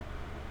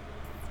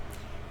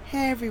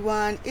Hey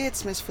everyone,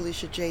 it's Miss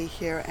Felicia J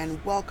here,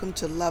 and welcome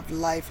to Love,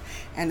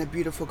 Life, and a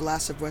Beautiful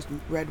Glass of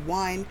Red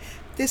Wine.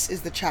 This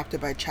is the chapter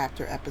by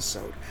chapter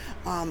episode.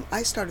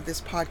 I started this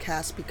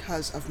podcast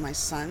because of my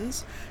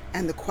sons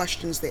and the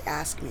questions they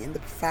asked me and the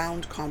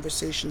profound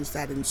conversations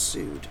that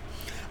ensued.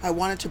 I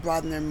wanted to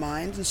broaden their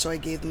minds, and so I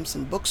gave them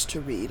some books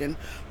to read. And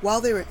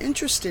while they were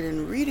interested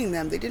in reading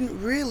them, they didn't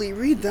really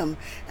read them,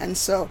 and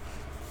so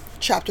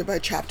chapter by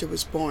chapter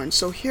was born.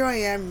 So here I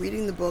am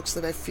reading the books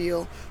that I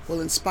feel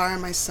will inspire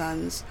my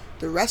sons,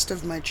 the rest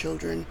of my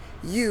children,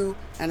 you,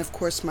 and of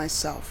course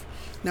myself.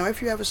 Now,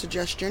 if you have a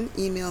suggestion,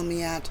 email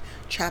me at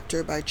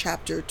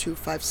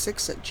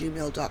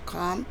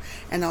chapterbychapter256@gmail.com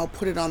and I'll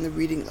put it on the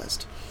reading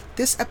list.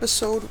 This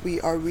episode,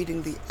 we are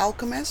reading The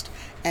Alchemist,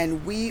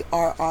 and we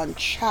are on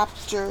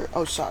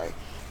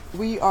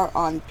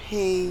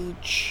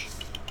page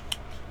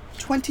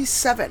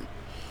 27.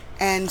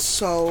 And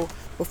so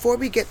before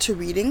we get to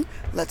reading,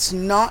 let's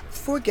not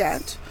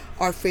forget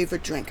our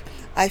favorite drink.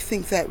 I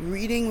think that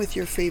reading with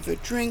your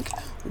favorite drink,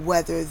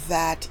 whether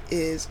that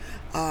is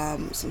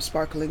some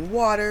sparkling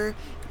water,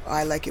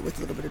 I like it with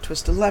a little bit of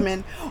twist of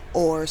lemon,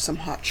 or some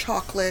hot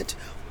chocolate,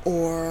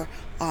 or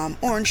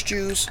orange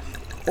juice,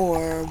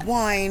 or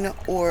wine,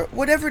 or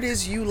whatever it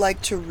is you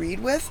like to read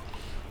with,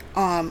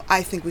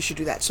 I think we should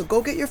do that. So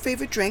go get your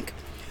favorite drink,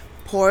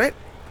 pour it,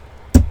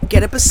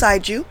 get it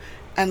beside you,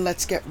 and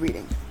let's get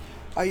reading.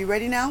 Are you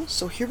ready now?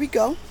 So here we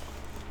go.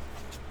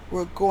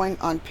 We're going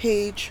on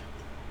page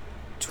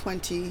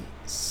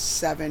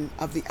 27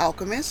 of The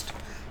Alchemist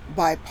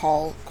by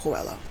Paulo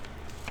Coelho.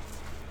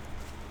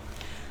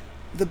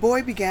 The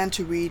boy began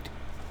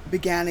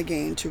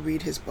again to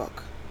read his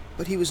book,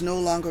 but he was no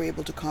longer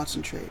able to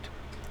concentrate.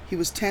 He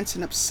was tense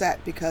and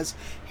upset because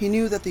he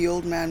knew that the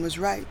old man was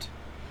right.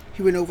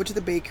 He went over to the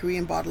bakery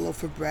and bought a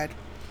loaf of bread,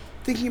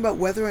 thinking about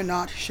whether or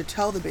not he should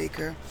tell the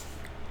baker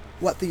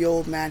what the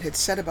old man had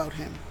said about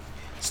him.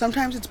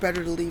 Sometimes it's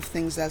better to leave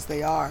things as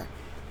they are,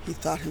 he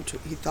thought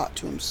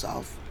to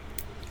himself,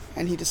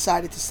 and he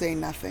decided to say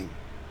nothing.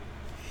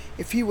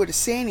 If he were to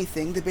say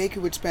anything, the baker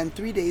would spend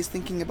 3 days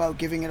thinking about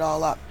giving it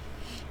all up,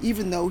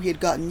 even though he had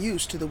gotten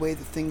used to the way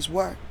that things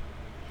were.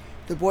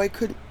 The boy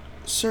could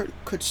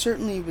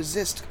certainly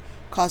resist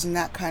causing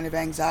that kind of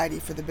anxiety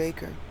for the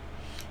baker,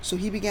 so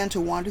he began to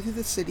wander through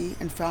the city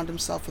and found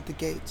himself at the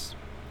gates.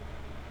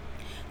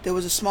 There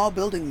was a small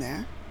building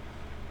there,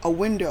 a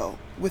window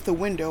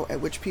at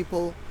which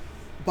people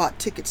bought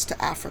tickets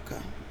to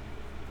Africa.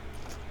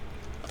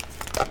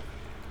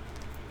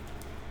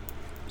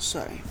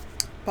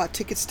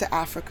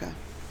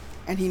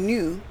 And he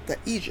knew that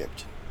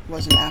Egypt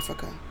was in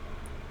Africa.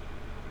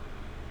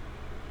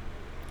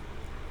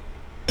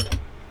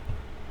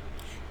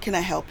 "Can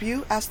I help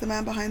you?" asked the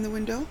man behind the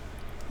window.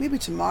 "Maybe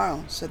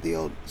tomorrow," said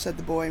the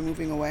boy,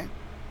 moving away.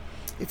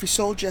 If he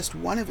sold just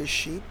one of his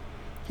sheep,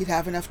 he'd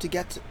have enough to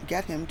get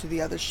him to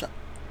the other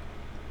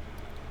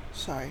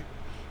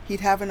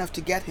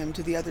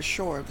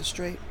shore of the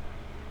strait.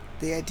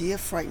 The idea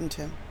frightened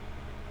him.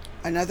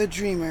 "Another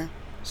dreamer,"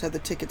 said the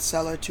ticket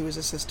seller to his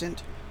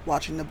assistant,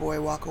 watching the boy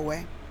walk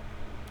away.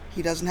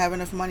 "He doesn't have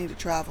enough money to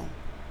travel."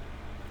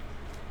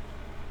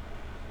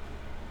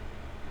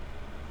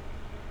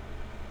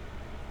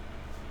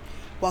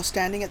 While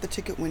standing at the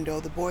ticket window,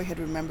 the boy had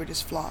remembered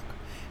his flock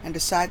and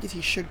decided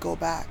he should go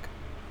back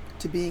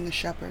to being a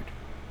shepherd.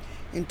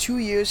 In 2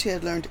 years, he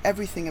had learned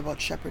everything about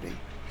shepherding.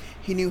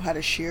 He knew how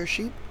to shear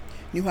sheep,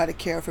 knew how to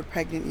care for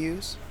pregnant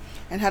ewes,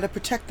 and how to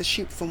protect the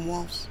sheep from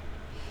wolves.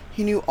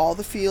 He knew all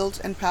the fields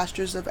and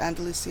pastures of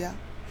Andalusia,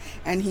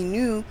 and he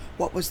knew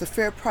what was the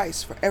fair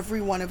price for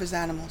every one of his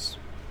animals.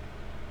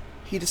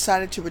 He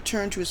decided to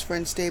return to his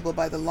friend's stable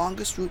by the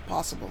longest route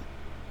possible.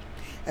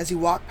 As he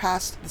walked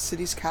past the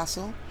city's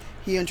castle,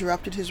 he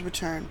interrupted his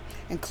return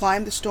and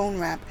climbed the stone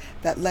ramp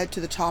that led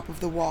to the top of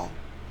the wall.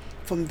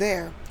 From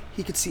there,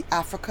 he could see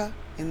Africa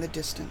in the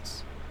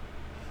distance.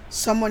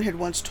 Someone had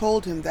once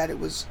told him that it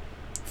was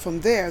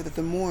from there that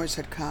the Moors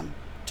had come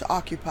to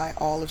occupy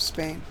all of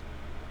Spain.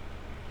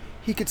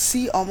 He could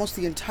see almost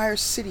the entire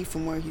city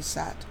from where he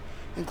sat,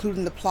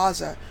 including the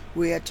plaza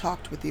where he had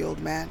talked with the old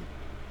man.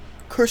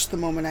 "Curse the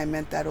moment I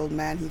met that old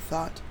man," he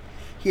thought.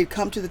 He had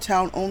come to the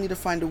town only to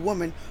find a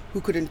woman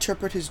who could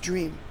interpret his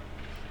dream.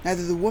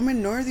 Neither the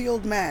woman nor the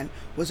old man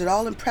was at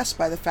all impressed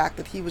by the fact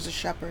that he was a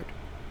shepherd.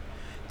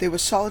 They were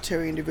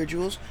solitary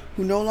individuals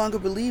who no longer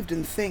believed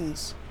in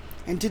things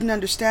and didn't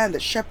understand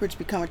that shepherds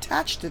become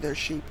attached to their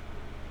sheep.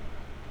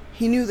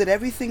 He knew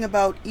everything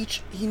about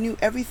each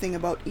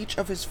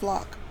of his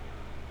flock.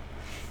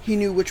 He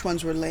knew which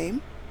ones were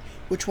lame,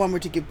 which one were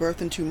to give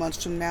birth in 2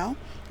 months from now,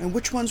 and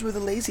which ones were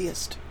the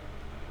laziest.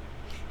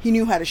 He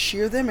knew how to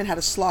shear them and how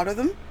to slaughter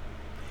them.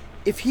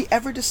 If he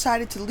ever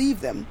decided to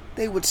leave them,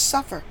 they would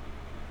suffer.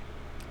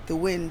 The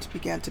wind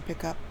began to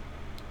pick up.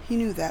 He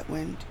knew that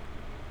wind.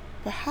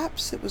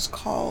 Perhaps it was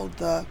called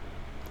the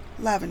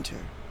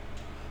Levanter,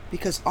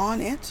 because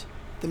on it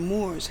the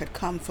Moors had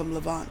come from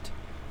Levant,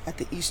 at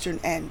the eastern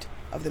end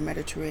of the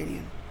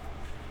Mediterranean.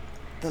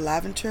 The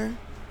Levanter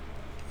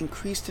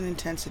increased in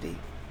intensity.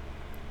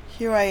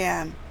 "Here I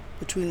am,"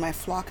 Between my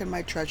flock and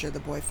my treasure, the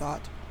boy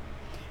thought.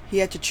 He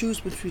had to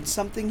choose between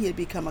something he had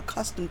become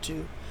accustomed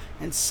to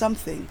and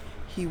something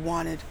he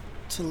wanted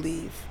to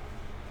leave.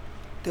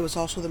 There was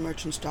also the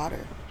merchant's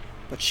daughter,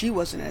 but she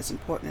wasn't as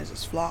important as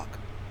his flock,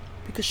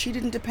 because she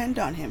didn't depend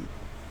on him.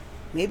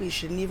 Maybe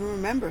she didn't even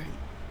remember him.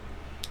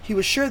 He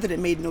was sure that it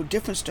made no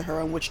difference to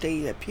her on which day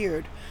he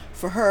appeared.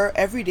 For her,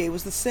 every day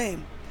was the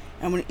same.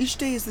 And when each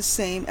day is the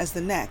same as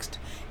the next,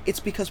 it's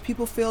because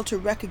people fail to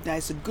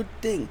recognize the good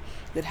thing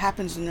that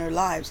happens in their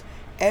lives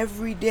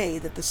every day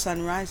that the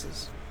sun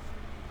rises.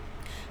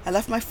 I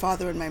left my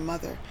father and my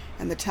mother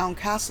and the town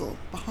castle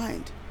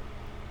behind.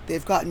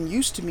 They've gotten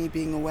used to me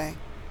being away,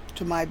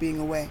 to my being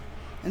away,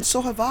 and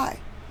so have I.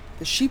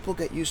 The sheep will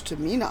get used to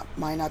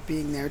my not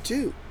being there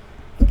too,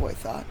 the boy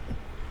thought.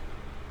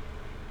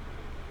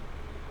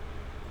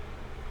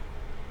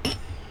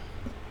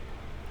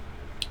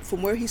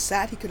 From where he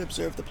sat, he could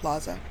observe the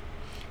plaza.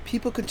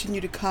 People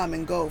continued to come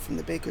and go from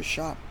the baker's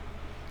shop.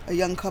 A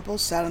young couple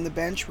sat on the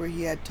bench where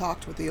he had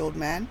talked with the old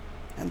man,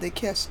 and they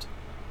kissed.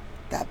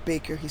 That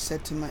baker, he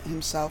said to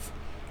himself,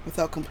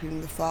 without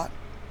completing the thought.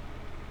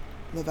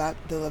 The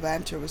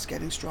levanter was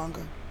getting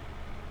stronger,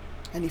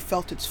 and he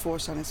felt its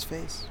force on his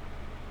face.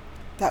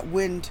 That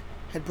wind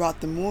had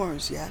brought the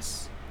Moors,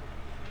 yes,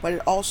 but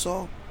it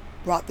also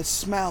brought the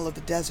smell of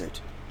the desert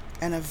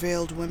and of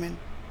veiled women.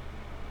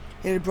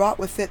 It had brought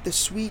with it the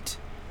sweat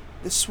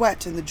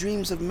and the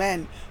dreams of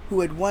men who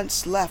had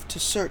once left to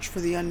search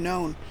for the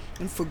unknown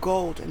and for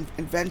gold and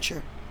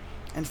adventure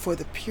and for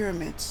the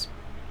pyramids.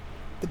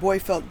 The boy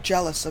felt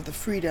jealous of the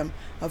freedom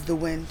of the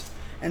wind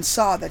and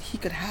saw that he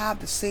could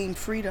have the same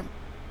freedom.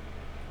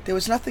 There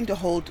was nothing to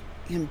hold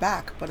him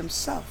back but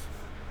himself.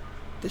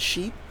 The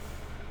sheep,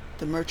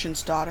 the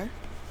merchant's daughter,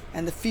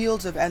 and the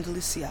fields of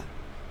Andalusia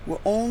were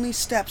only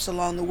steps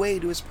along the way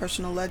to his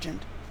personal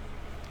legend.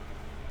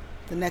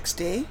 The next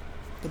day,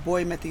 the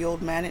boy met the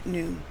old man at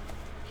noon.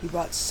 He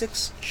brought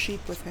 6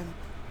 sheep with him.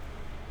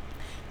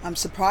 "I'm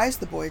surprised,"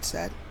 the boy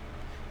said.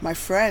 "My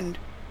friend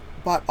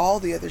bought all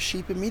the other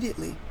sheep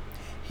immediately.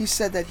 He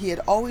said that he had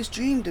always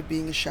dreamed of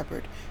being a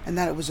shepherd and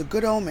that it was a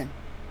good omen."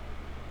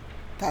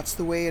 "That's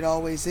the way it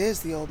always is,"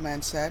 the old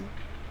man said.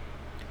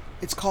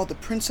 "It's called the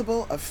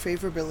principle of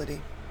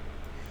favorability.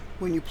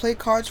 When you play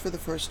cards for the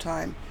first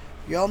time,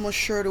 you're almost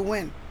sure to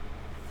win.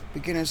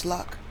 Beginner's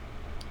luck.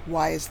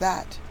 Why is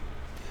that?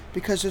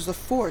 Because there's a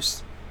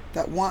force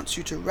that wants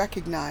you to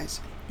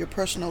recognize your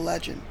personal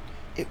legend.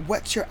 It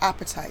whets your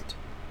appetite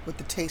with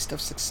the taste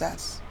of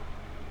success."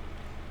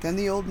 Then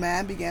the old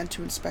man began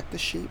to inspect the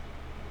sheep,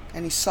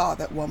 and he saw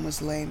that one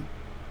was lame.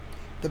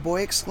 The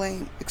boy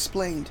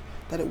explained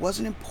that it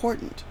wasn't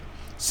important,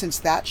 since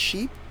that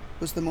sheep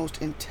was the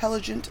most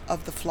intelligent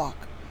of the flock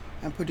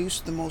and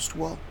produced the most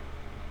wool.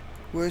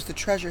 "Where's the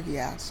treasure?" he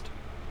asked.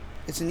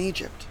 "It's in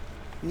Egypt,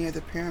 near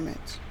the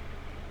pyramids."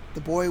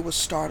 The boy was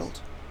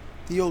startled.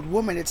 The old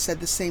woman had said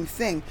the same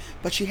thing,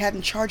 but she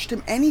hadn't charged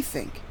him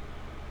anything.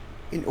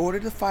 "In order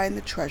to find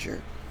the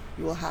treasure,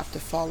 you will have to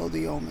follow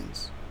the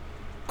omens.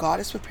 God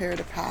has prepared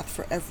a path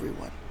for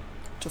everyone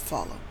to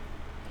follow.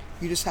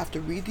 You just have to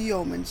read the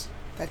omens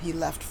that he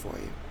left for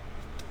you."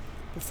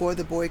 Before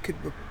the boy could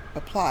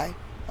reply,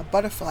 a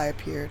butterfly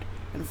appeared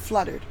and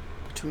fluttered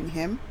between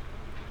him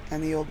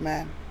and the old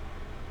man.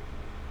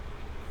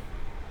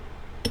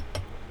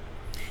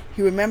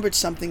 He remembered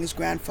something his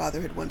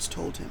grandfather had once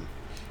told him,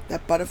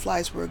 that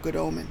butterflies were a good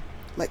omen,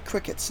 like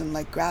crickets and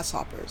like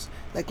grasshoppers,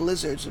 like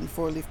lizards and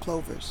 4-leaf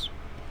clovers.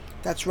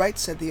 "That's right,"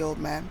 said the old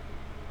man,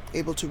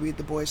 able to read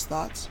the boy's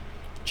thoughts.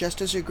 "Just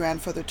as your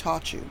grandfather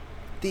taught you,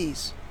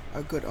 these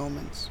are good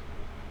omens."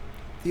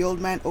 The old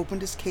man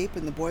opened his cape,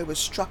 and the boy was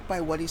struck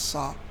by what he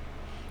saw.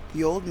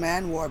 The old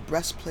man wore a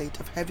breastplate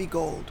of heavy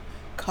gold,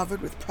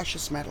 covered with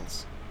precious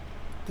metals.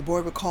 The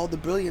boy recalled the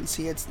brilliance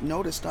he had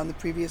noticed on the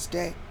previous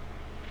day.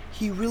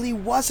 He really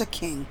was a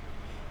king.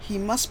 He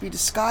must be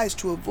disguised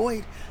to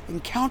avoid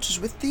encounters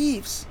with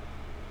thieves.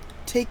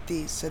 "Take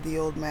these," said the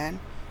old man,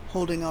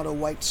 holding out a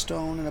white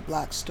stone and a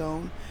black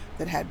stone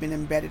that had been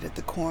embedded at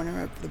the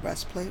corner of the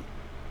breastplate.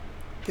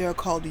 "They are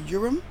called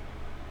Urim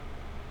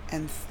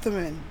and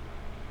Thummim.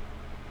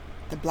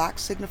 The black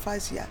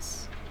signifies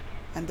yes,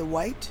 and the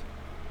white,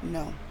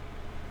 no.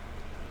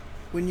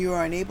 When you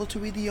are unable to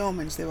read the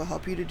omens, they will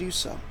help you to do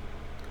so.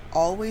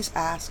 Always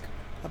ask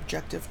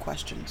objective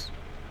questions.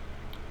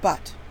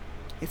 But,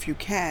 if you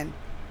can,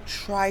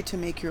 try to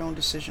make your own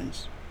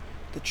decisions.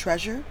 The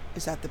treasure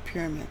is at the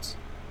pyramids.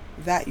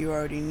 That you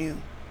already knew.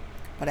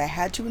 But I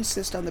had to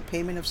insist on the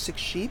payment of 6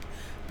 sheep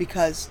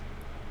because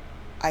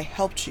I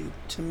helped you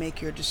to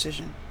make your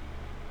decision."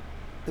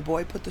 The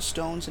boy put the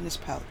stones in his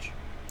pouch.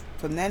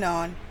 From then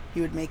on,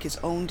 he would make his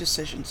own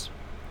decisions.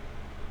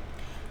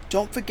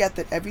 "Don't forget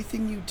that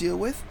everything you deal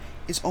with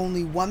is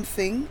only one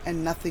thing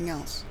and nothing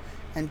else.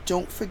 And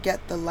don't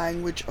forget the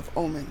language of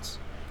omens.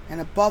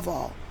 And above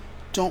all,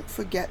 don't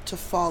forget to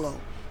follow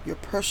your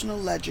personal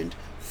legend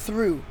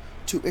through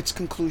to its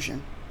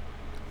conclusion.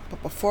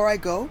 But before I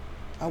go,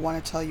 I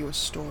want to tell you a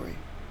story."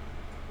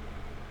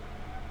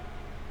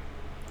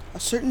 A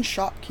certain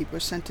shopkeeper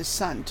sent his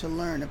son to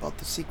learn about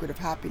the secret of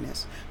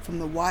happiness from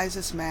the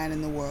wisest man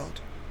in the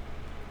world.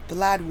 The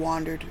lad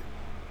wandered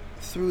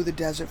through the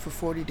desert for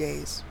 40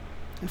 days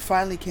and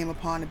finally came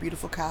upon a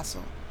beautiful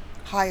castle,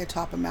 high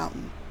atop a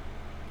mountain.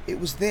 It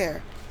was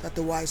there that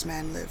the wise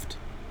man lived.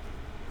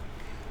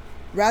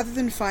 Rather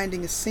than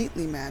finding a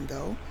saintly man,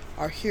 though,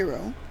 our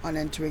hero, on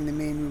entering the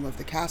main room of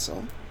the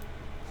castle,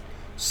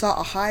 saw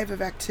a hive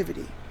of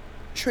activity.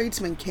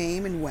 Tradesmen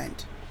came and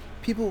went.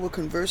 People were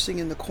conversing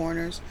in the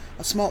corners.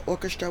 A small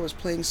orchestra was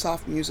playing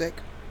soft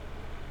music.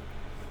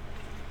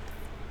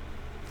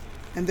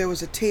 And there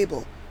was a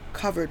table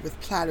covered with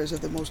platters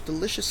of the most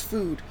delicious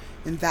food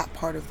in that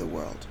part of the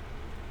world.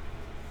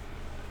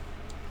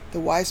 The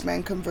wise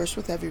man conversed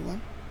with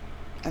everyone,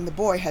 and the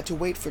boy had to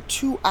wait for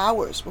 2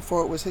 hours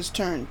before it was his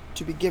turn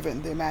to be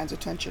given the man's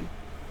attention.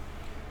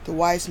 The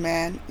wise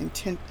man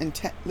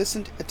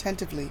listened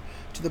attentively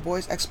to the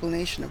boy's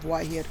explanation of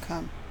why he had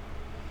come,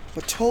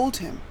 but told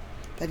him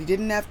that he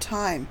didn't have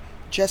time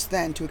just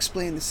then to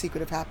explain the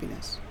secret of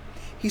happiness.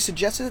 He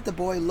suggested that the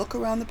boy look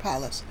around the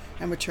palace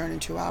and return in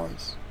 2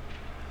 hours.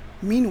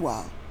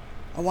 "Meanwhile,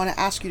 I want to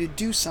ask you to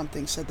do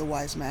something," said the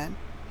wise man,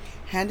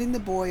 handing the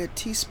boy a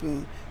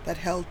teaspoon that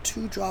held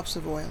 2 drops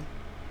of oil.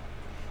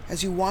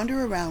 "As you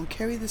wander around,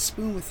 carry the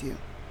spoon with you,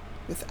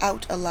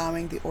 without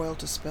allowing the oil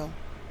to spill."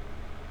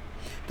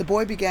 The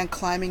boy began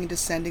climbing and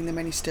descending the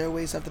many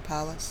stairways of the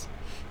palace,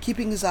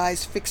 keeping his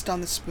eyes fixed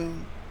on the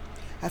spoon.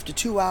 After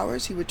 2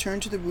 hours, he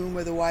returned to the room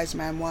where the wise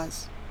man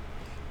was.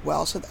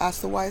 "Well,"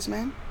 asked the wise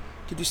man,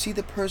 "did you see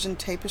the Persian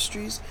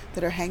tapestries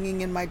that are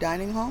hanging in my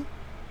dining hall?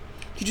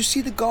 Did you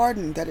see the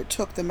garden that it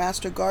took the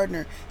master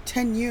gardener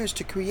 10 years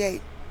to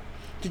create?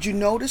 Did you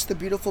notice the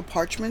beautiful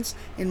parchments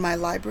in my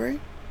library?"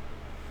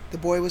 The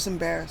boy was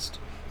embarrassed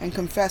and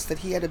confessed that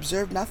he had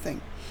observed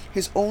nothing.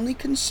 His only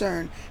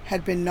concern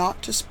had been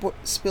not to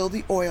spill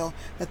the oil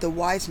that the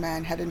wise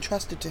man had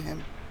entrusted to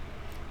him.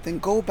 "Then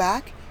go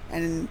back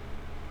and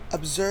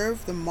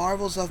observe the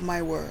marvels of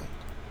my world.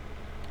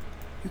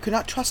 You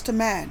cannot trust a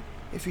man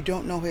if you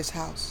don't know his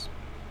house."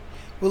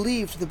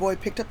 Relieved, the boy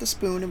picked up the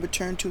spoon and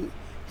returned to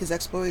his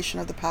exploration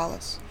of the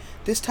palace,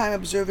 this time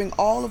observing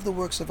all of the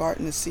works of art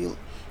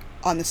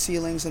on the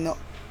ceilings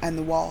and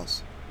the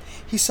walls.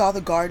 He saw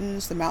the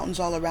gardens, the mountains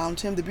all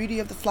around him, the beauty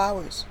of the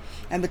flowers,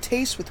 and the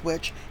taste with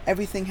which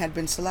everything had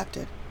been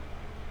selected.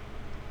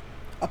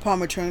 Upon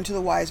returning to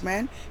the wise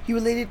man, he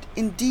related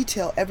in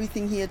detail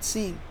everything he had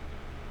seen.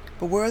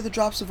 "But where are the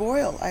drops of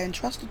oil I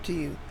entrusted to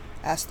you?"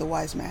 asked the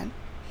wise man.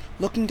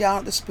 Looking down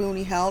at the spoon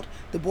he held,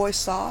 the boy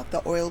saw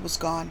the oil was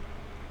gone.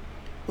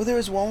 "Well, there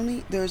is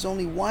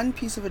only one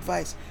piece of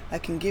advice I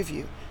can give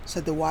you,"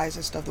 said the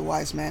wisest of the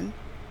wise men.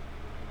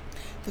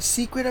 "The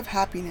secret of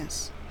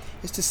happiness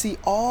is to see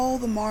all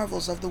the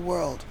marvels of the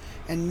world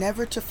and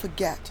never to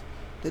forget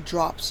the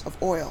drops of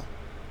oil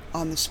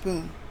on the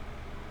spoon."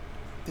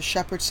 The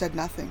shepherd said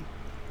nothing.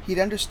 He'd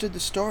understood the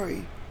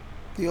story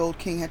the old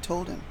king had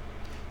told him.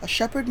 A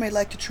shepherd may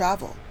like to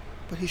travel,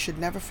 but he should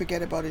never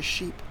forget about his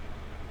sheep.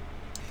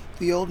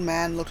 The old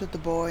man looked at the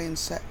boy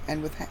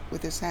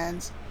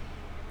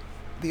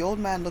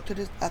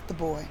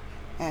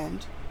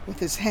with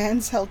his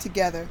hands held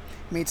together,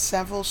 made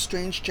several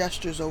strange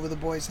gestures over the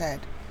boy's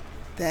head.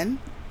 Then,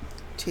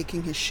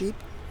 taking his sheep,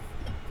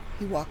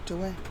 he walked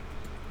away.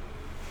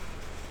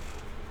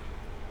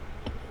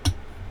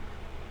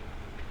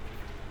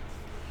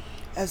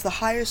 At the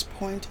highest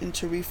point in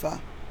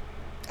Tarifa,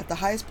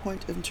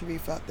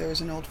 there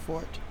is an old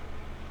fort,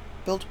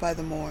 built by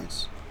the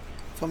Moors.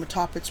 From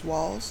atop its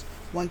walls,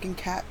 one can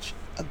catch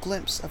a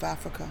glimpse of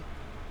Africa.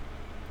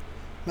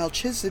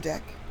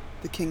 Melchizedek,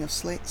 the king of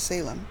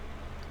Salem,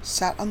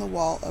 sat on the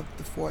wall of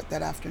the fort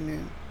that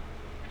afternoon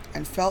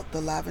and felt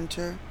the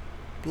lavender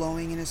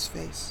blowing in his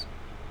face.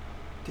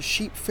 The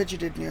sheep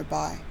fidgeted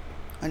nearby,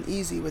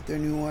 uneasy with their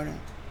new order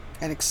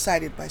and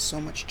excited by so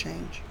much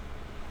change.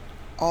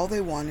 All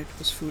they wanted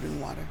was food and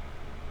water.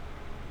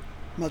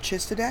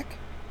 Melchizedek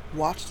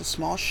watched a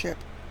small ship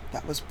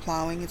that was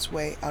plowing its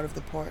way out of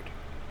the port.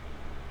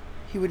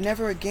 He would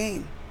never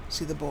again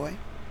see the boy,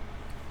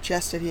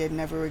 just as he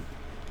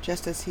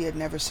had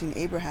never seen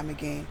Abraham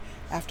again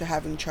after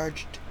having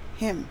charged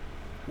him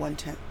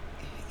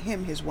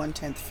his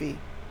 1/10 fee.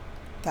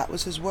 That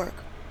was his work.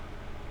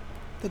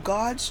 The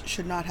gods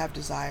should not have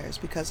desires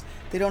because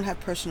they don't have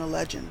personal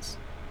legends,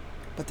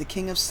 but the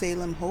king of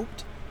Salem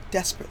hoped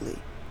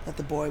desperately that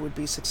the boy would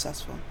be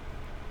successful.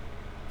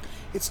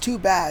 "It's too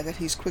bad that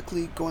he's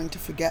quickly going to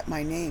forget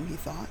my name," he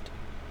thought.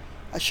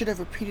 "I should have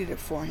repeated it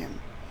for him.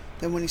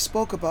 Then when he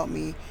spoke about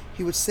me,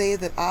 he would say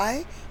that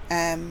I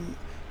am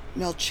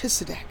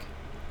Melchizedek,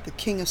 the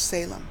king of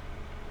Salem."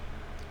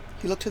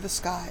 He looked to the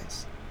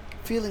skies,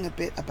 feeling a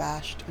bit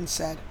abashed, and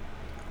said,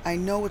 "I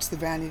know it's the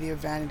vanity of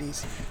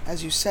vanities,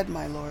 as you said,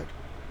 my lord,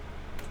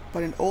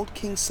 but an old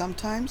king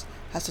sometimes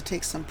has to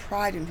take some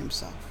pride in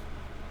himself."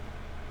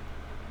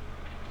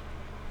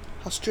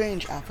 How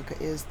strange Africa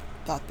is,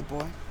 thought the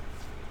boy.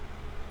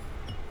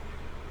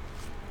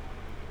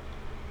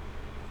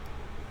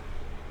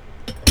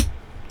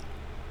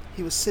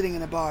 He was sitting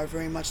in a bar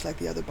very much like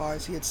the other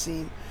bars he had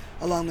seen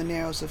along the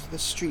narrows of the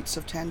streets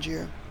of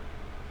Tangier.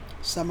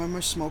 Some of them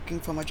were smoking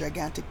from a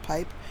gigantic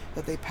pipe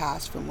that they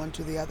passed from one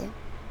to the other.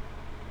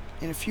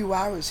 In just a few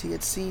hours, he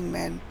had seen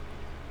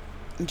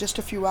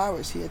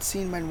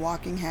men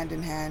walking hand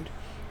in hand,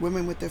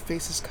 women with their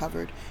faces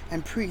covered,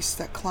 and priests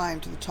that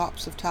climbed to the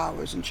tops of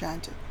towers and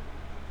chanted.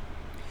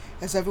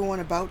 As everyone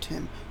about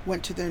him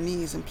went to their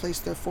knees and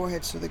placed their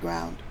foreheads to the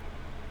ground.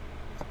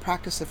 A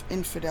practice of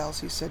infidels,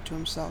 he said to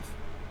himself.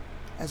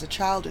 As a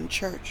child in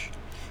church,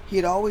 he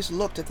had always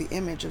looked at the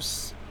image of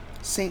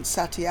Saint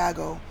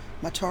Santiago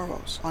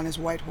Mataros on his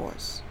white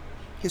horse,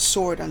 his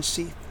sword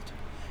unsheathed,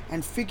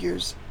 and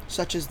figures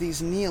such as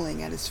these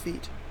kneeling at his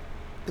feet.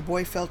 The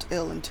boy felt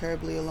ill and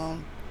terribly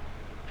alone.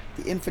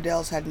 The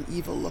infidels had an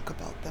evil look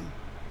about them.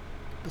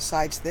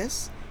 Besides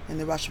this, in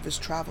the rush of his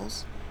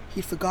travels,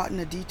 he'd forgotten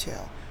a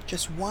detail,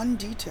 just one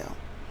detail,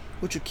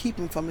 which would keep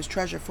him from his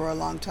treasure for a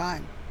long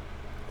time.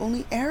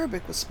 Only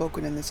Arabic was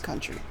spoken in this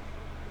country.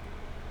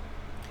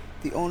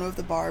 The owner of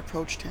the bar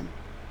approached him,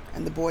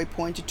 and the boy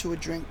pointed to a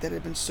drink that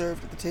had been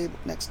served at the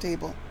next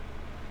table.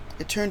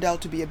 It turned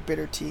out to be a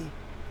bitter tea.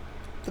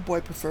 The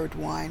boy preferred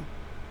wine.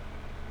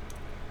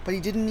 But he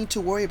didn't need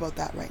to worry about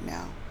that right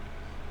now.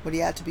 What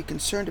he had to be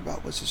concerned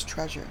about was his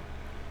treasure,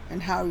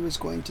 and how he was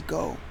going to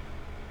go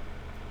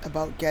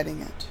about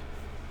getting it.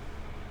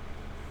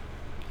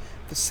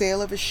 The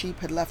sale of his sheep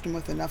had left him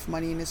with enough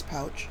money in his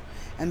pouch,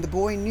 and the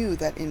boy knew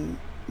that in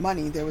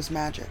money there was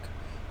magic.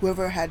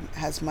 Whoever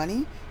has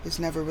money is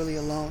never really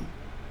alone.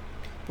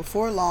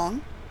 Before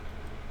long,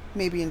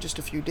 maybe in just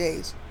a few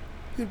days,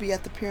 he would be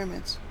at the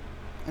pyramids.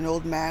 An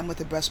old man with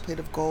a breastplate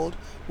of gold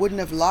wouldn't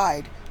have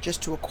lied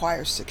just to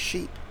acquire 6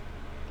 sheep.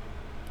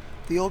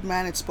 The old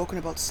man had spoken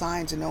about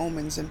signs and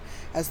omens, and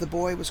as the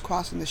boy was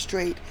crossing the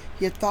strait,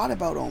 he had thought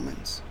about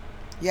omens.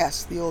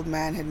 Yes, the old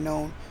man had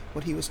known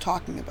what he was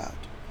talking about.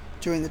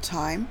 During the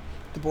time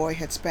the boy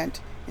had spent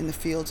in the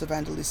fields of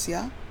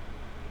Andalusia,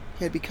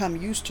 he had become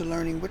used to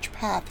learning which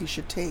path he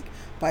should take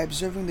by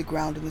observing the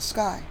ground in the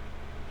sky.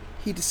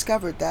 He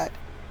discovered that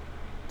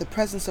the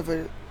presence of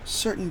a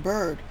certain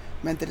bird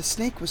meant that a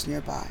snake was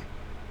nearby,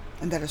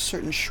 and that a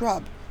certain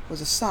shrub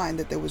was a sign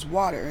that there was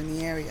water in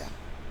the area.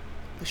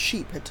 The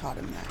sheep had taught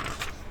him that.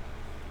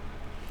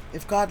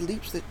 If God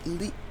leads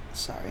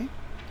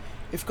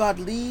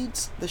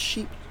the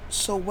sheep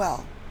so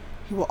well,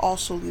 he will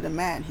also lead a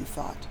man, he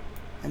thought,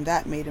 and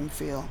that made him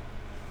feel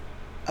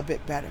a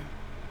bit better.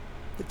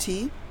 The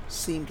tea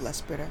seemed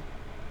less bitter.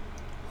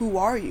 "Who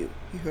are you?"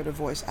 he heard a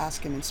voice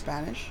ask him in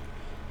Spanish.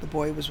 The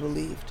boy was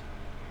relieved.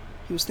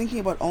 He was thinking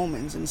about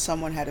omens, and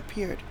someone had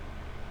appeared.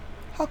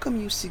 "How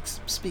come you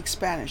speak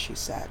Spanish?"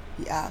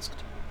 he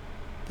asked.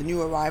 The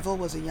new arrival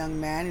was a young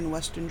man in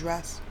Western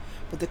dress,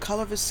 but the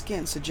color of his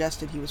skin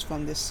suggested he was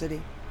from this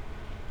city.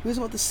 He was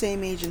about the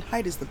same age and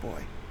height as the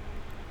boy.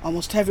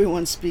 "Almost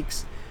everyone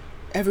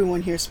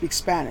here speaks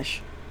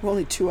Spanish. We're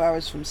only 2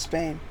 hours from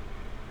Spain."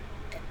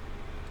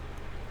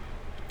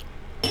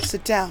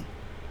 "Sit down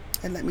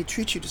and let me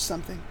treat you to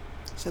something,"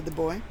 said the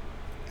boy,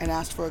 and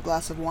asked for a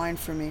glass of wine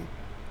for me.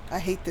 "I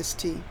hate this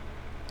tea."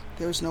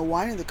 "There is no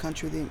wine in the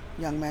country," the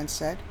young man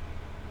said.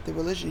 "The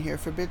religion here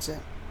forbids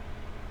it."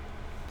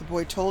 The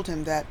boy told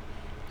him that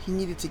he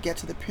needed to get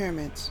to the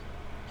pyramids.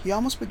 He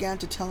almost began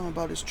to tell him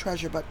about his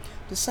treasure, but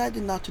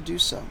decided not to do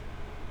so.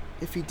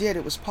 If he did,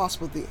 it was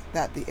possible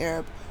that the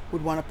Arab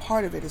would want a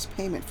part of it as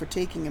payment for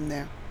taking him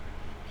there.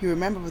 He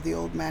remembered what the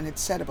old man had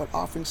said about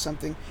offering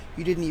something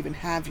you didn't even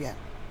have yet.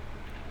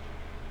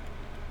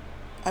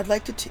 I'd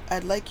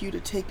like you to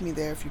take me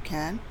there if you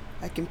can.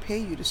 I can pay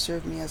you to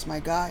serve me as my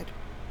guide."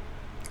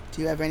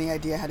 "Do you have any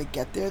idea how to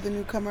get there?" the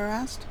newcomer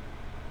asked.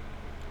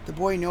 The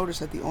boy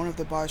noticed that the owner of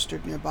the bar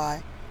stood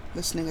nearby,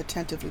 listening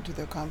attentively to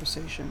their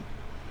conversation.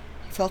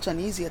 He felt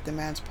uneasy at the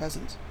man's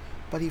presence,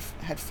 but he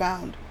had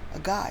found a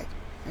guide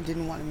and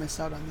didn't want to miss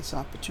out on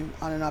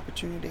an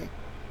opportunity.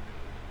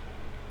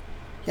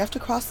 "You have to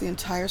cross the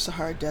entire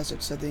Sahara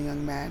Desert," said the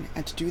young man,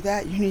 "and to do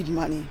that you need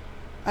money.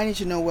 I need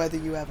to know whether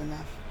you have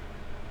enough."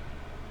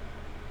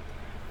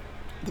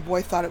 The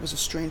boy thought it was a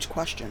strange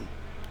question,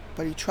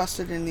 but he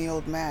trusted in the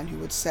old man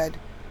who had said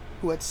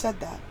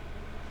that.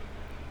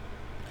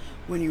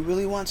 When you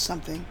really want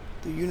something,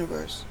 the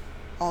universe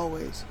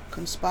always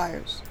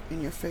conspires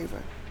in your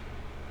favor.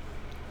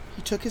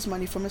 He took his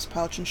money from his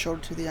pouch and showed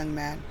it to the young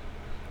man.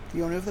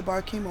 The owner of the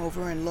bar came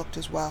over and looked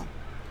as well.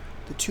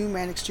 The 2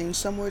 men exchanged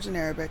some words in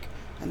Arabic,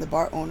 and the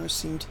bar owner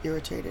seemed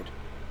irritated.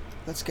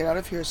 "Let's get out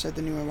of here," said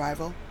the new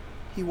arrival.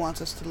 "He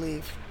wants us to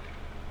leave."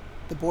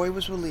 The boy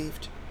was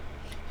relieved.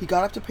 He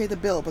got up to pay the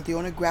bill, but the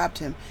owner grabbed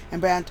him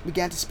and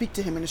began to speak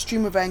to him in a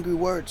stream of angry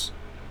words.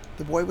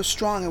 The boy was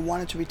strong and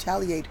wanted to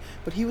retaliate,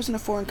 but he was in a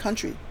foreign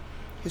country.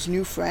 His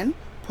new friend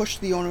pushed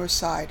the owner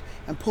aside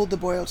and pulled the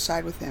boy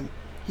outside with him.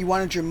 "He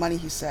wanted your money,"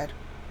 he said.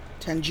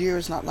 "Tangier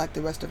is not like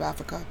the rest of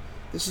Africa.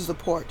 This is a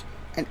port,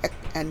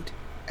 and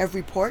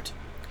every port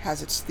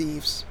has its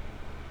thieves."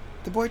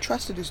 The boy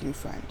trusted his new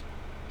friend.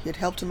 He had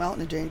helped him out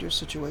in a dangerous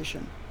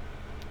situation.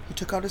 He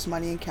took out his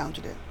money and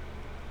counted it.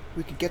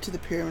 "We could get to the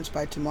pyramids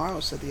by tomorrow,"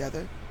 said the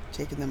other.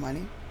 taking the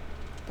money,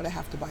 but I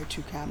have to buy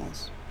 2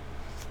 camels.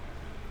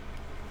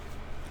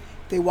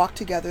 They walked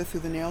together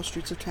through the narrow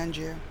streets of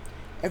Tangier.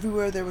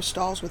 Everywhere there were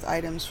stalls with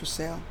items for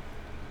sale.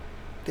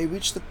 They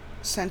reached the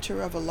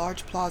center of a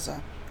large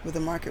plaza where the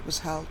market was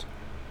held.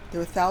 There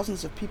were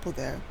thousands of people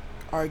there,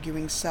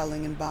 arguing,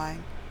 selling, and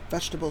buying,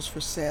 vegetables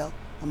for sale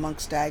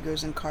amongst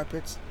daggers and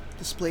carpets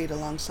displayed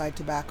alongside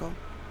tobacco.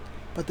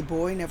 But the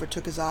boy never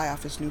took his eye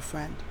off his new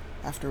friend.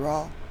 After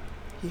all,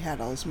 he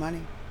had all his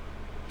money.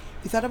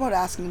 He thought about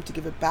asking him to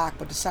give it back,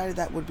 but decided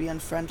that would be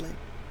unfriendly.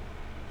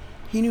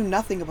 He knew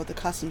nothing about the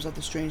customs of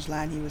the strange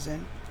land he was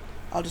in.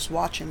 I'll just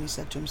watch him, he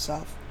said to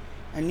himself,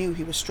 and knew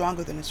he was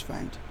stronger than his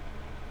friend.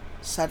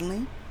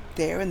 Suddenly,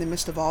 there, in the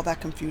midst of all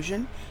that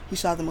confusion, he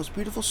saw the most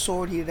beautiful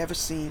sword he had ever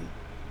seen.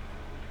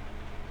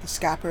 The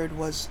scabbard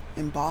was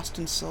embossed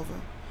in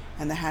silver,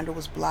 and the handle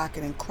was black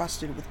and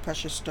encrusted with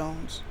precious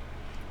stones.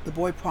 The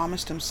boy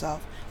promised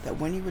himself that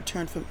when he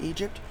returned from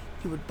Egypt,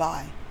 he would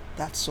buy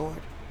that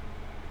sword.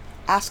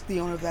 Ask the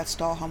owner of that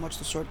stall how much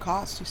the sword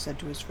cost, he said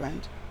to his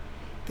friend.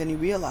 Then he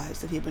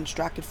realized that he had been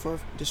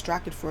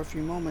distracted for a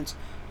few moments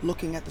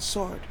looking at the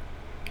sword.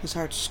 His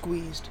heart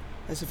squeezed,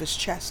 as if his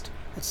chest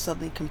had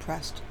suddenly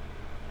compressed.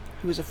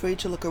 He was afraid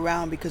to look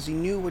around because he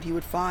knew what he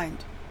would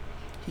find.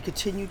 He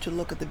continued to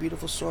look at the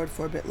beautiful sword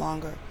for a bit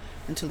longer,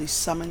 until he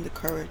summoned the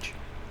courage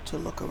to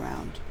look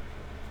around.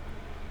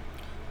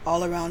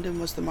 All around him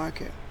was the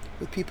market,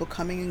 with people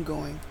coming and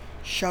going,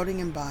 shouting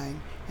and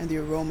buying, and the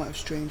aroma of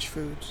strange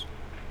foods.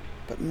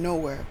 But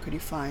nowhere could he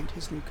find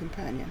his new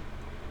companion.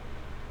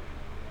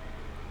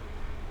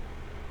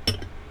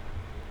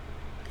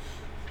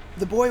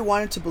 The boy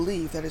wanted to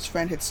believe that his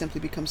friend had simply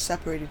become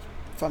separated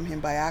from him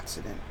by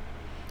accident.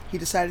 He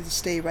decided to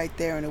stay right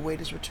there and await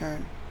his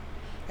return.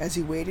 As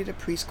he waited, a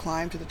priest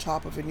climbed to the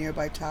top of a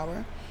nearby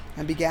tower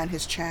and began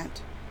his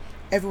chant.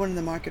 Everyone in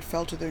the market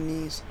fell to their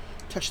knees,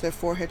 touched their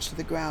foreheads to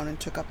the ground, and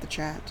took up the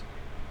chant.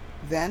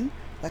 Then,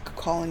 like a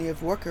colony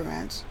of worker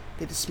ants,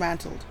 they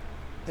dismantled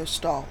their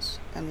stalls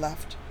and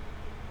left.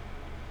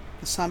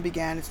 The sun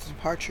began its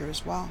departure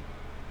as well.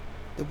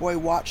 The boy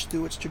watched it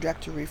through its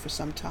trajectory for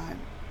some time,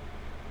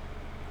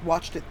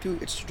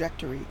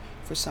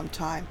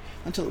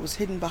 until it was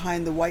hidden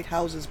behind the white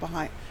houses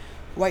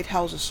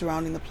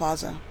surrounding the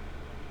plaza.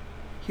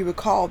 He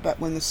recalled that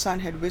when the sun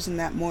had risen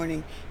that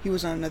morning, he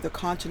was on another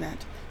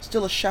continent,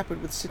 still a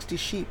shepherd with 60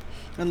 sheep,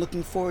 and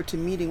looking forward to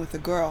meeting with a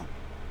girl.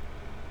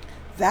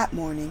 That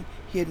morning,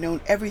 he had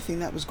known everything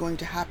that was going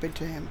to happen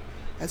to him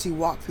as he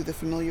walked through the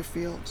familiar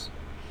fields.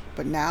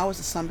 But now, as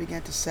the sun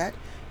began to set,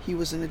 he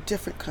was in a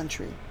different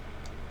country,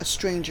 a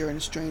stranger in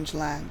a strange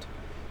land,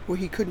 where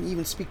he couldn't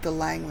even speak the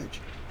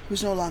language. He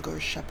was no longer a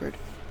shepherd,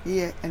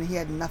 and he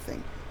had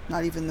nothing,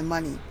 not even the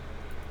money,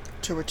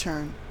 to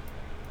return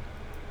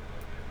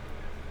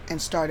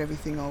and start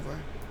everything over.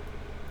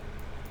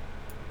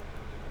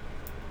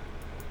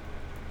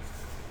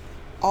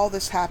 All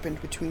this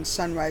happened between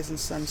sunrise and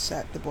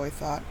sunset, the boy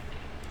thought.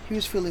 He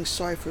was feeling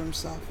sorry for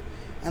himself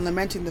and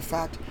lamenting the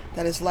fact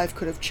that his life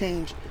could have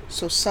changed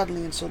so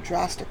suddenly and so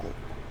drastically.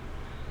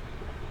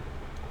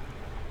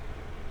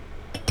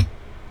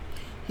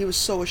 He was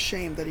so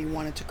ashamed that he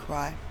wanted to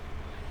cry.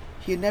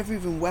 He had never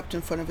even wept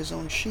in front of his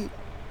own sheep.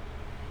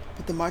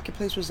 But the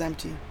marketplace was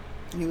empty,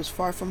 and he was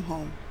far from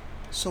home,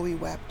 so he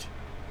wept.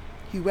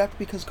 He wept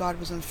because God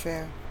was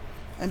unfair,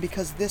 and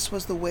because this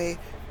was the way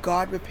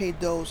God repaid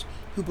those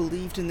who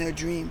believed in their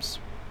dreams.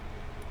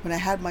 When I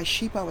had my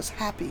sheep, I was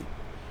happy,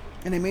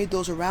 and I made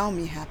those around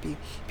me happy.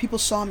 People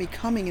saw me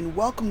coming and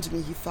welcomed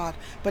me, he thought,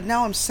 but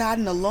now I'm sad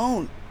and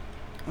alone.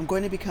 I'm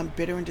going to become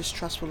bitter and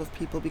distrustful of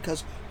people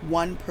because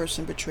one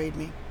person betrayed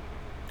me.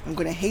 I'm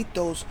going to hate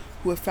those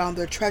who have found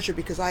their treasure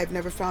because I have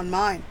never found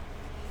mine.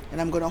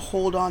 And I'm going to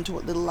hold on to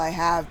what little I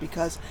have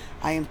because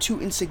I am too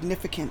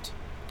insignificant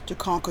to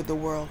conquer the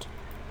world.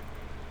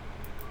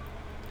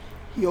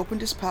 He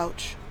opened his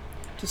pouch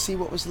to see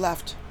what was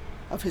left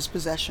of his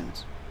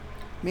possessions.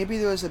 Maybe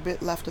there was a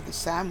bit left of the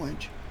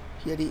sandwich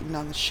he had eaten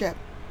on the ship,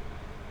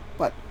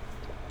 but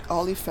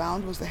all he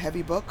found was the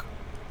heavy book,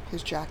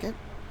 his jacket,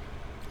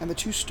 and the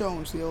 2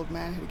 stones the old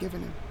man had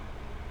given him.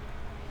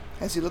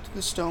 As he looked at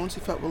the stones, he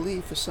felt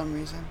relieved for some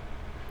reason.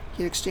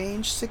 He had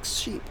exchanged 6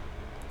 sheep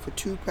for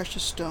 2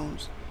 precious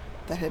stones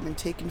that had been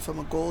taken from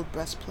a gold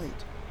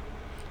breastplate.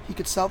 He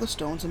could sell the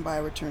stones and buy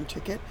a return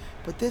ticket,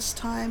 but this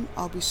time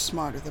I'll be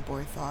smarter, the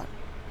boy thought,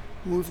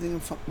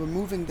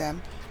 removing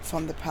them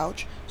from the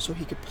pouch so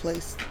he could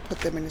put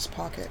them in his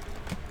pocket.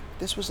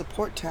 This was a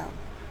port town,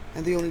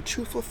 and the only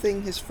truthful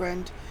thing his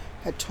friend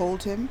had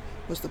told him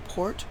was the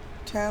port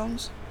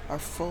towns are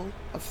full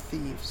of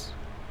thieves.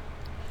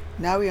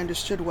 Now he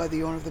understood why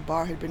the owner of the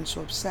bar had been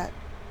so upset.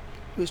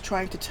 He was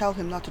trying to tell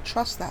him not to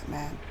trust that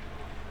man.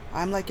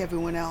 I'm like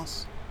everyone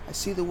else. I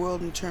see the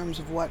world in terms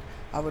of what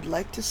I would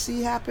like to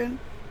see happen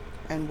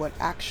and what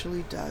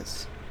actually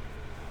does.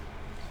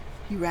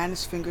 He ran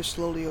his fingers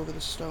slowly over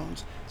the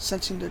stones,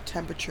 sensing their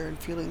temperature and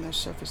feeling their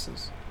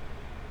surfaces.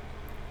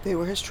 They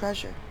were his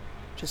treasure.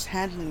 Just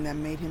handling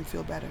them made him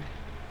feel better,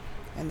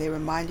 and they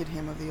reminded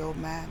him of the old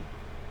man.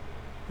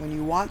 When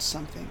you want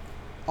something,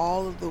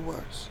 All of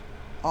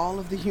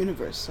the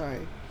universe,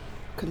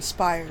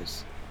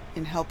 conspires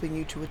in helping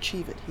you to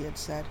achieve it, he had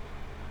said.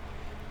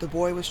 The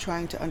boy was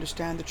trying to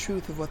understand the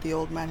truth of what the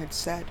old man had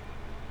said.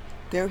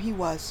 There he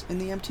was, in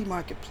the empty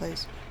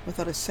marketplace,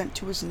 without a cent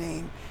to his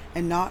name,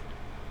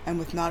 and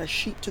with not a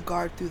sheep to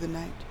guard through the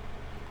night.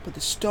 But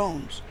the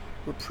stones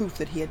were proof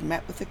that he had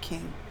met with a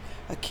king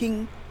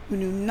who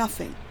knew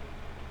nothing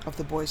of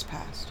the boy's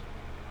past.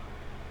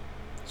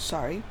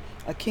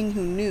 A king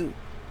who knew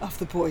of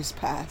the boy's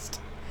past.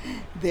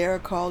 They are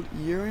called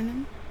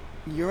Urim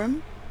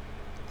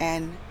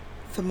and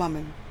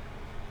Thummim.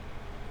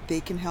 They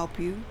can help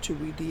you to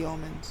read the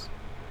omens.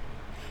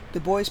 The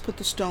boys put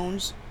the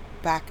stones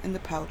back in the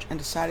pouch and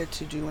decided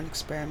to do an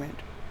experiment.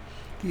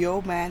 The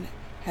old man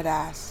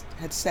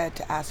had said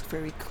to ask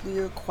very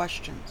clear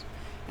questions,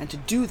 and to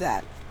do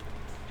that,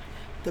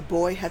 the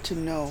boy had to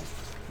know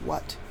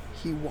what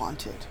he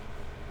wanted.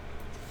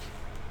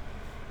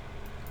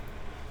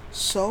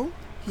 So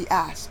he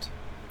asked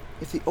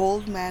if the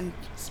old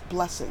man's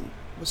blessing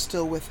was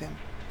still with him.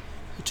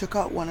 He took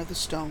out one of the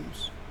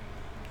stones.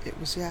 It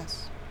was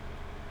yes.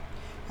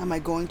 "Am I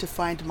going to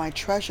find my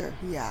treasure?"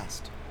 he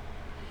asked.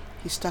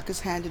 He stuck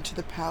his hand into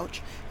the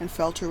pouch and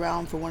felt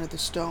around for one of the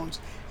stones.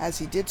 As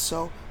he did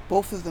so,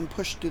 both of them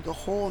pushed through the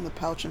hole in the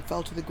pouch and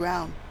fell to the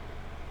ground.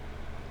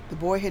 The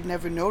boy had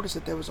never noticed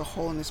that there was a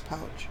hole in his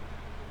pouch.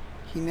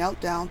 He knelt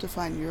down to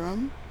find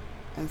Urim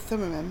and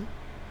Thummim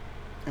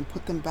and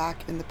put them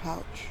back in the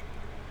pouch.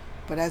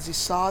 But as he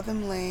saw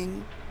them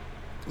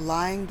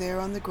lying there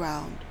on the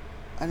ground,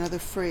 another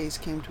phrase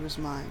came to his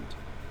mind.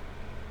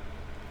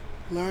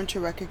 Learn to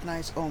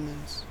recognize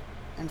omens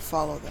and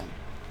follow them.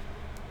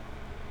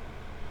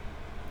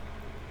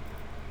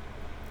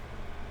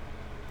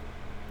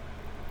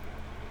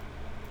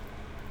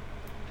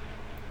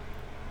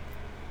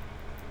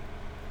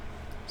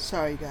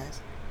 Sorry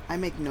guys, I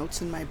make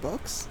notes in my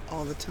books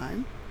all the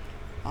time,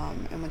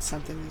 and when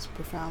something is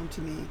profound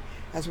to me,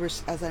 as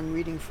I'm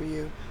reading for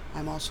you,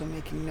 I'm also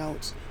making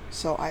notes,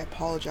 so I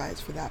apologize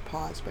for that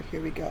pause, but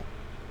here we go.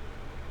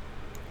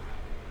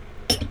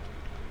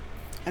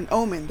 An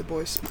omen, the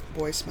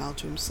boy smiled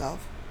to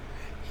himself.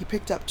 He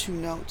picked up 2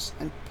 notes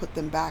and put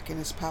them back in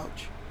his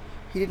pouch.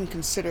 He didn't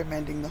consider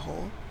mending the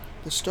hole.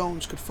 The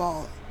stones could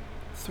fall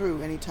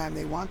through any time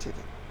they wanted.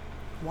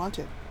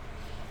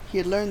 He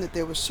had learned that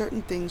there were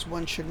certain things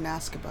one shouldn't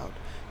ask about,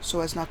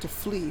 so as not to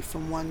flee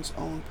from one's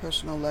own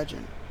personal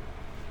legend.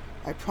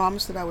 I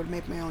promised that I would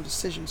make my own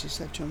decisions, he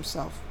said to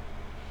himself.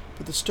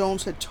 But the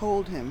stones had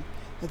told him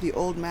that the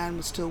old man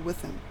was still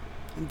with him,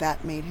 and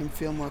that made him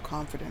feel more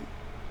confident.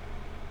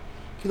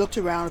 He looked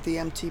around at the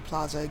empty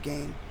plaza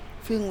again,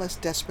 feeling less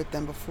desperate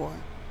than before.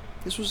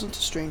 This wasn't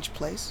a strange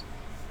place.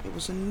 It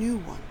was a new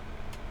one.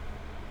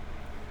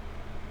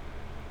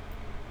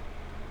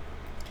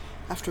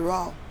 After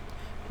all,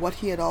 what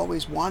he had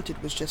always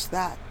wanted was just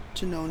that,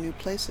 to know new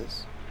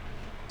places.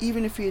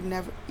 Even if he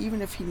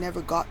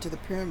never got to the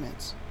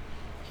pyramids,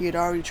 he had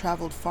already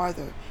traveled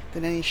farther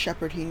than any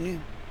shepherd he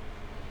knew.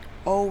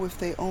 Oh, if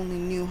they only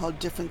knew how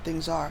different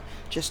things are,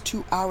 just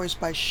 2 hours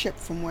by ship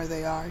from where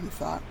they are, he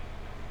thought.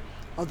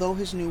 Although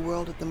his new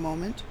world at the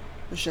moment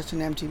was just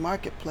an empty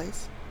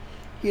marketplace,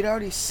 he had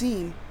already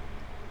seen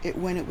it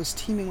when it was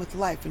teeming with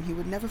life, and he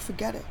would never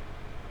forget it.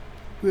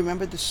 He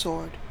remembered the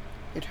sword.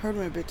 It hurt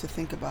him a bit to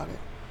think about it,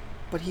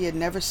 but he had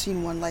never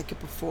seen one like it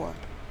before.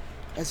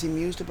 As he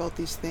mused about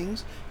these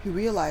things, he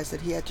realized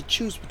that he had to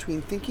choose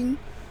between thinking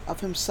of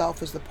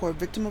himself as the poor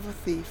victim of a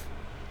thief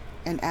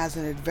and as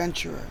an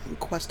adventurer in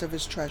quest of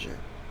his treasure.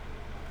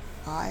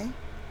 I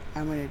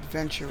am an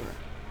adventurer,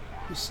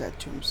 he said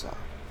to himself,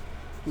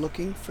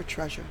 looking for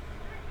treasure.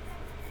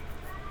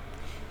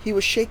 He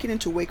was shaken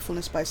into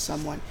wakefulness by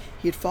someone.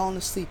 He had fallen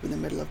asleep in the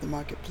middle of the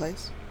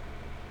marketplace,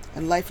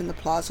 and life in the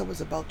plaza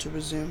was about to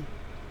resume.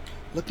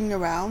 Looking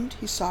around,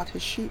 he sought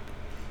his sheep,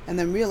 and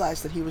then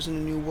realized that he was in a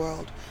new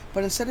world.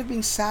 But instead of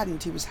being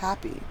saddened, he was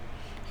happy.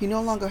 He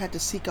no longer had to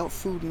seek out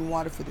food and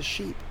water for the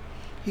sheep.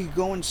 He could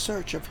go in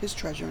search of his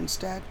treasure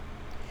instead.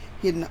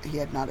 He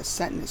had not a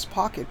cent in his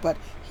pocket, but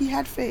he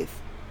had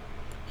faith.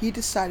 He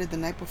decided the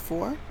night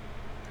before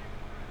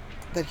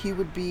that he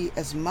would be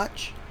as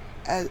much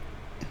an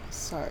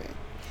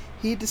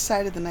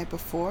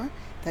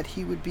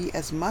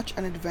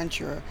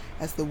adventurer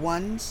as the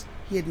ones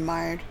he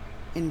admired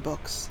in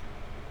books.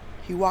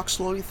 He walked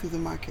slowly through the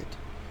market.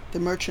 The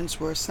merchants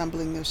were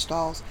assembling their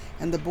stalls,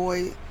 and the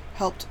boy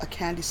helped a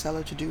candy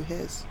seller to do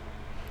his.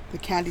 The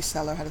candy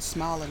seller had a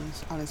smile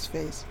on his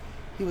face.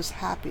 He was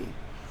happy,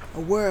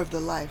 aware of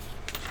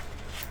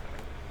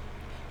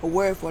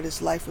what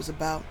his life was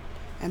about,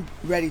 and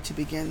ready to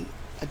begin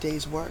a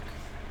day's work.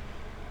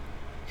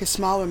 His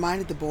smile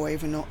reminded the boy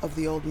of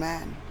the old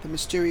man, the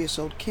mysterious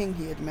old king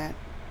he had met.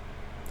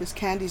 This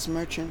candy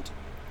merchant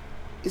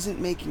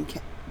isn't making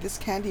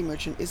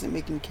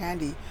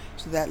candy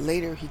so that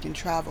later he can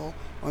travel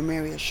or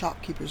marry a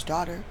shopkeeper's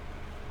daughter.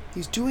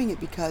 He's doing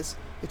it because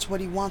it's what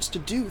he wants to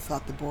do,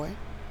 thought the boy.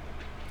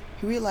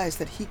 He realized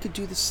that he could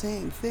do the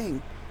same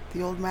thing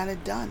the old man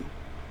had done.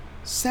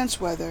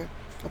 Sense whether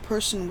a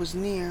person was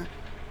near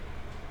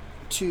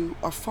to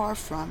or far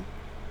from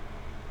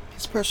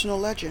his personal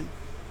legend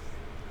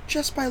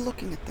just by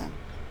looking at them.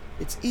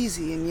 It's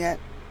easy, and yet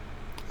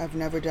I've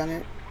never done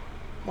it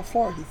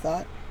before, he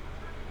thought.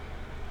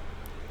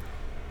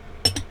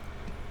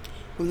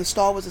 When the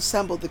stall was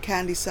assembled, the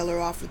candy seller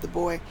offered the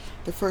boy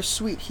the first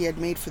sweet he had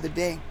made for the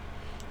day.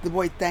 The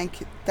boy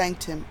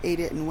thanked him, ate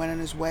it, and went on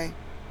his way.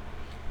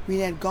 When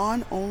he had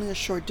gone only a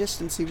short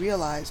distance, he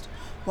realized,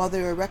 while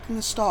they were erecting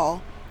the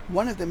stall,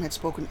 one of them had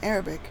spoken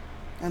Arabic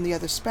and the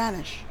other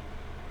Spanish,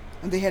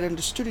 and they had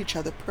understood each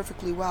other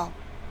perfectly well.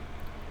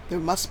 There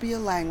must be a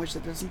language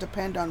that doesn't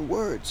depend on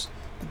words,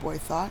 the boy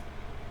thought.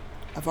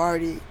 I've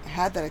already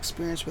had that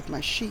experience with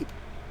my sheep,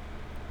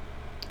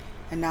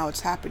 and now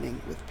it's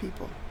happening with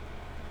people.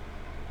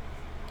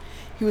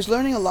 He was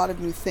learning a lot of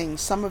new things.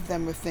 Some of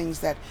them were things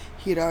that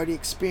he had already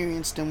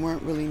experienced and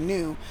weren't really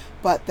new,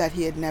 but that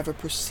he had never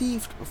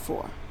perceived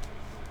before.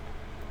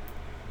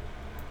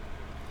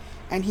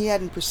 And he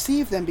hadn't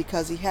perceived them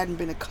because he hadn't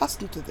been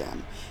accustomed to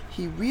them.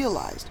 He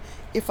realized,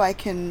 if I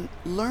can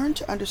learn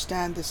to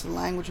understand this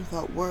language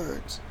without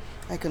words,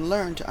 I can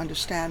learn to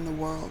understand the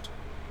world.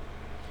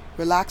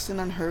 Relaxed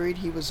and unhurried,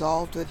 he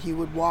resolved that he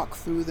would walk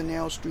through the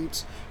narrow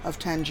streets of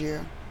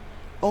Tangier.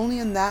 Only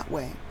in that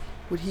way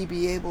would he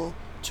be able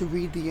to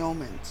read the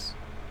omens.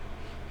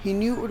 He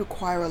knew it would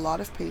require a lot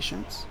of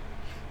patience,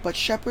 but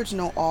shepherds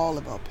know all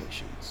about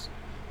patience.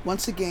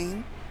 Once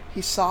again,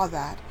 he saw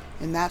that,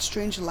 in that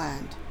strange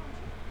land,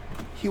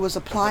 he was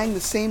applying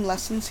the same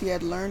lessons he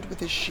had learned with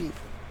his sheep.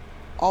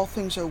 All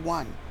things are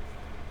one,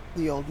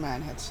 the old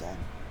man had said.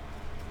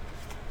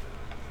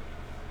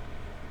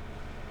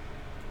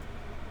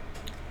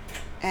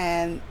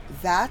 And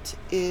that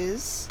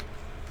is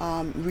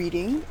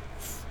reading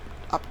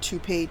up to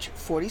page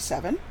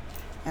 47.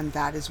 And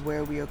that is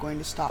where we are going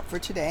to stop for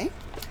today.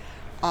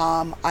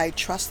 I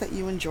trust that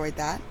you enjoyed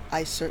that.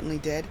 I certainly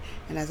did.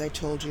 And as I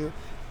told you,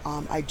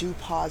 I do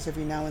pause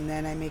every now and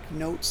then. I make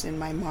notes in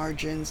my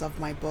margins of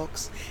my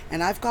books.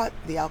 And I've got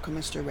The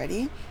Alchemist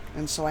already.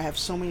 And so I have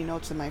so many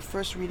notes in my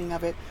first reading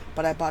of it.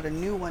 But I bought a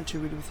new one to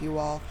read with you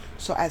all.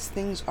 So as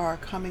things are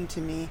coming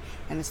to me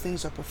and as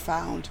things are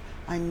profound,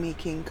 I'm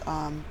making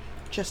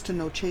just a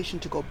notation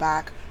to go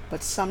back.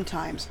 But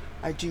sometimes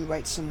I do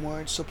write some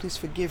words, so please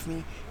forgive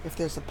me if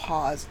there's a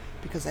pause,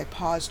 because I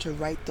pause to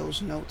write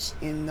those notes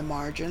in the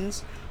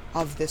margins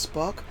of this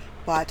book.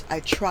 But I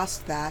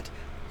trust that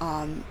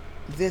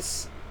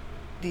these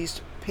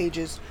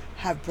pages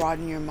have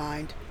broadened your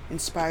mind,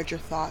 inspired your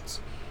thoughts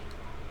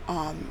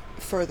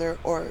further,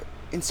 or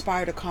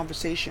inspired a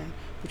conversation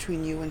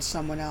between you and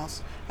someone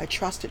else. I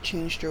trust it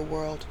changed your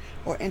world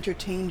or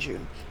entertained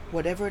you.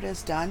 Whatever it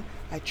has done,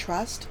 I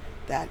trust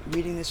that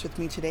reading this with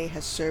me today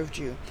has served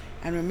you.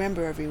 And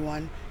remember,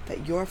 everyone,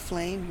 that your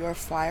flame, your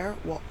fire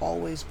will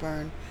always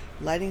burn.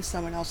 Lighting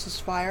someone else's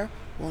fire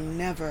will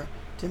never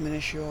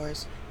diminish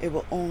yours. It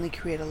will only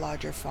create a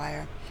larger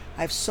fire.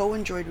 I've so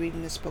enjoyed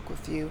reading this book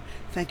with you.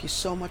 Thank you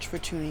so much for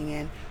tuning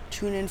in.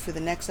 Tune in for the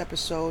next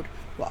episode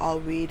where I'll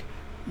read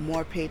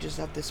more pages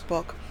of this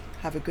book.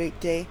 Have a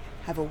great day.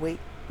 Have a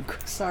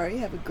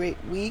great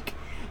week.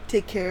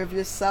 Take care of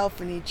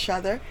yourself and each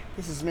other.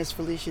 This is Miss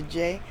Felicia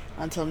J.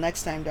 Until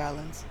next time,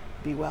 darlings,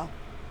 be well.